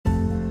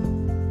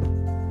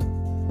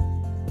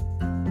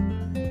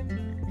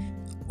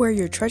Where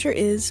your treasure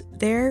is,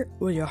 there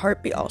will your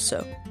heart be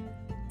also.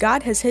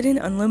 God has hidden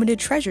unlimited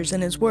treasures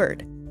in His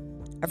Word.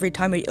 Every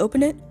time we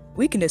open it,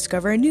 we can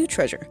discover a new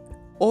treasure,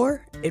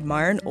 or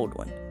admire an old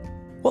one.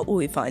 What will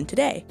we find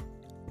today?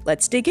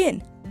 Let's dig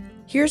in.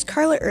 Here's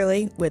Carla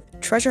Early with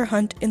Treasure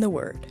Hunt in the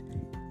Word.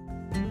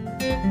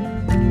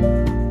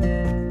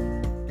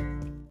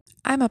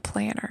 I'm a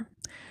planner.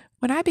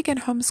 When I began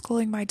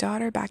homeschooling my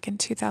daughter back in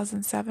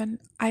 2007,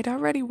 I'd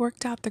already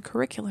worked out the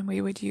curriculum we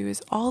would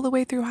use all the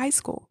way through high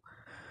school.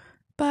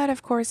 But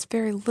of course,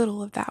 very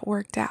little of that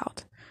worked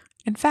out.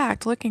 In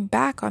fact, looking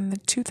back on the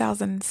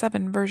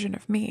 2007 version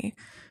of me,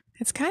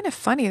 it's kind of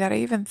funny that I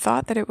even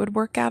thought that it would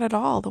work out at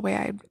all the way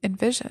I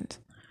envisioned.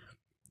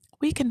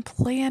 We can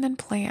plan and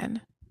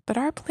plan, but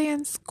our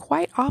plans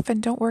quite often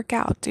don't work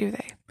out, do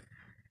they?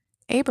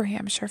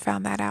 Abraham sure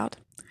found that out.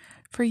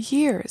 For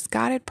years,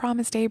 God had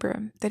promised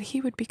Abram that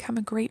he would become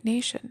a great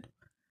nation.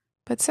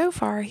 But so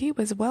far, he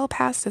was well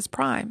past his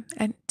prime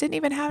and didn't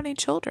even have any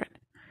children.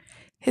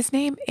 His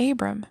name,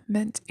 Abram,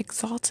 meant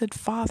exalted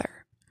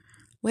father.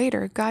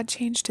 Later, God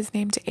changed his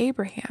name to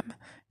Abraham,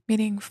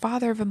 meaning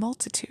father of a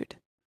multitude.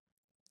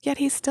 Yet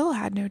he still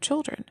had no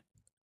children.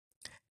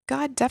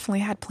 God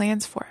definitely had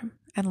plans for him,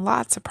 and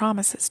lots of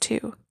promises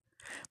too.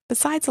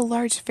 Besides a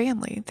large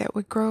family that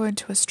would grow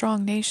into a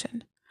strong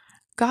nation,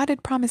 God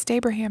had promised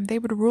Abraham they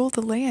would rule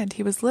the land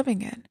he was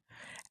living in,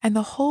 and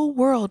the whole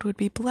world would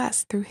be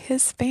blessed through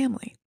his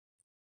family.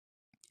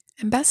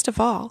 And best of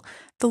all,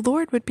 the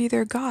Lord would be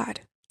their God.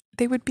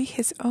 They would be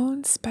his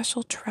own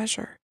special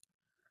treasure.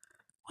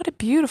 What a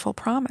beautiful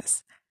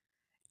promise.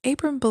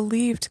 Abram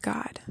believed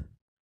God.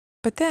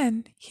 But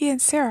then he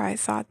and Sarai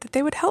thought that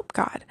they would help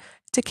God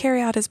to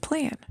carry out his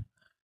plan.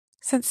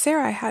 Since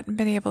Sarai hadn't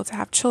been able to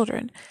have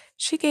children,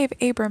 she gave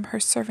Abram her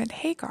servant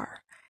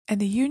Hagar,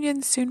 and the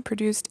union soon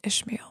produced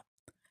Ishmael.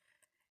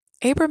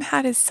 Abram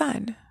had his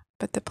son,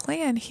 but the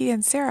plan he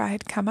and Sarah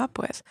had come up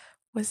with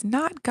was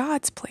not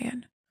God's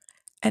plan,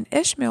 and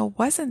Ishmael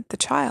wasn't the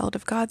child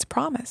of God's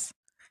promise.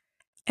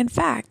 In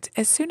fact,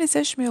 as soon as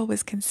Ishmael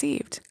was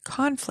conceived,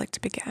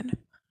 conflict began.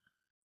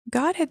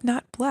 God had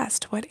not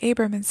blessed what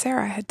Abram and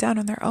Sarah had done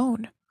on their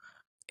own.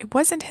 It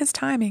wasn't his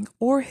timing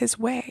or his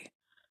way.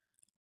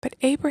 But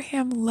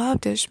Abraham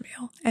loved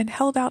Ishmael and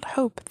held out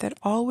hope that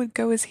all would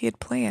go as he had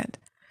planned,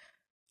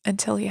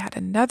 until he had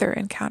another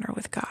encounter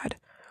with God.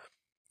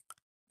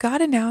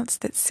 God announced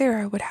that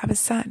Sarah would have a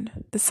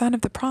son, the son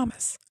of the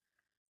promise.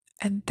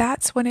 And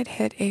that's when it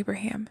hit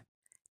Abraham.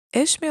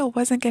 Ishmael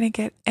wasn't going to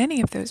get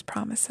any of those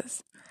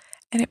promises,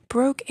 and it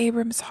broke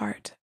Abram's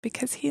heart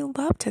because he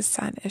loved his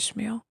son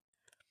Ishmael.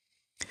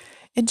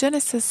 In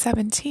Genesis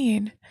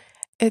 17,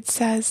 it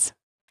says,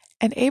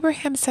 "And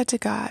Abraham said to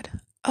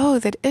God, 'Oh,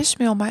 that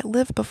Ishmael might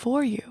live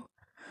before you.'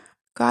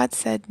 God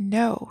said,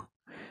 'No,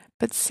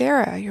 but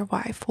Sarah, your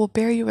wife, will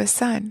bear you a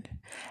son,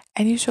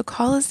 and you shall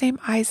call his name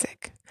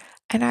Isaac,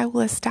 and I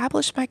will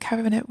establish my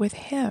covenant with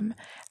him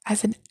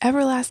as an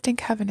everlasting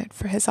covenant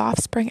for his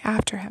offspring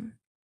after him.'"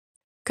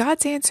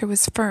 God's answer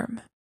was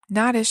firm.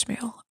 Not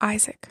Ishmael,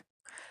 Isaac.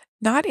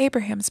 Not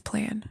Abraham's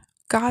plan,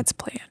 God's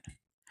plan.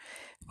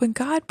 When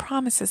God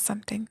promises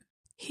something,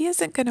 he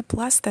isn't going to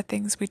bless the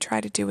things we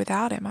try to do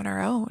without him on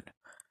our own.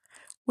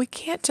 We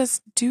can't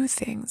just do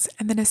things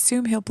and then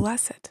assume he'll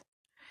bless it.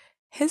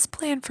 His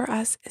plan for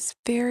us is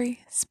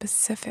very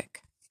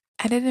specific,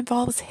 and it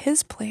involves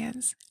his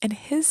plans and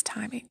his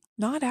timing,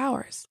 not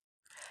ours.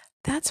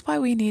 That's why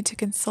we need to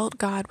consult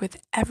God with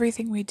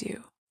everything we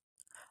do.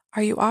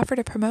 Are you offered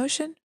a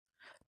promotion?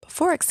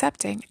 Before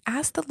accepting,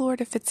 ask the Lord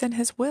if it's in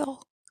his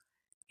will.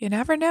 You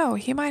never know,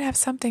 he might have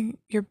something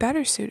you're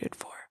better suited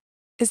for.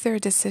 Is there a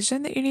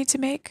decision that you need to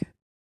make?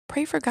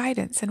 Pray for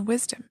guidance and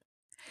wisdom.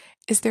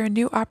 Is there a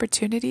new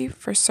opportunity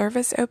for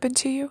service open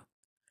to you?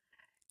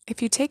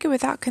 If you take it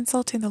without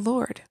consulting the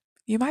Lord,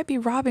 you might be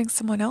robbing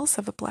someone else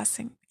of a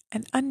blessing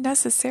and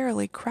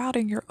unnecessarily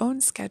crowding your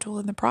own schedule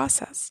in the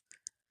process.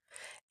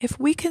 If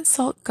we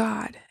consult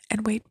God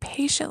and wait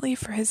patiently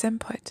for his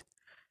input,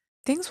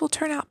 things will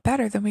turn out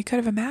better than we could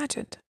have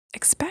imagined.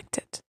 Expect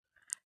it.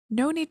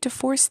 No need to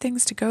force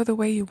things to go the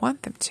way you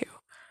want them to.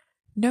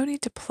 No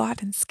need to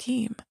plot and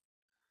scheme.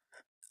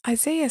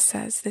 Isaiah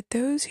says that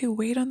those who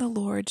wait on the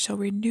Lord shall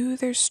renew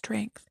their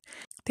strength.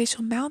 They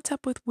shall mount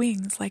up with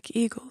wings like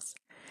eagles.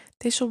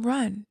 They shall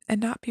run and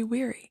not be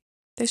weary.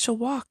 They shall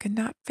walk and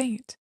not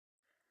faint.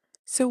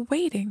 So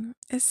waiting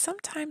is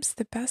sometimes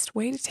the best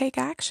way to take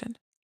action.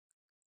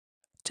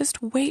 Just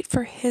wait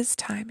for his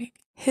timing,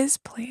 his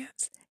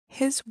plans,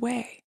 his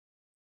way.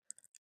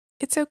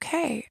 It's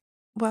okay.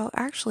 Well,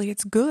 actually,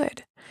 it's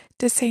good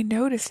to say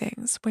no to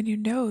things when you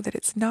know that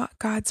it's not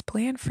God's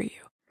plan for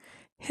you.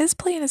 His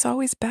plan is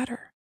always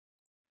better.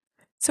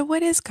 So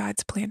what is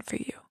God's plan for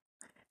you?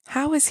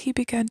 How has he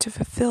begun to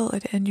fulfill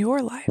it in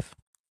your life?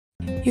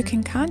 You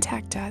can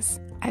contact us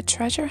at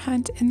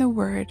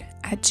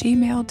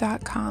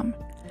treasurehuntintheword@gmail.com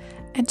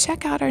and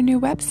check out our new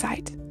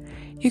website.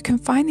 You can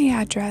find the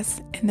address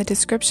in the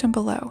description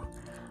below.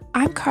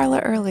 I'm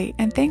Carla Early,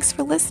 and thanks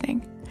for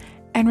listening.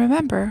 And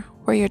remember,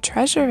 where your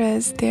treasure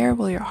is, there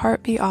will your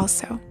heart be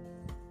also.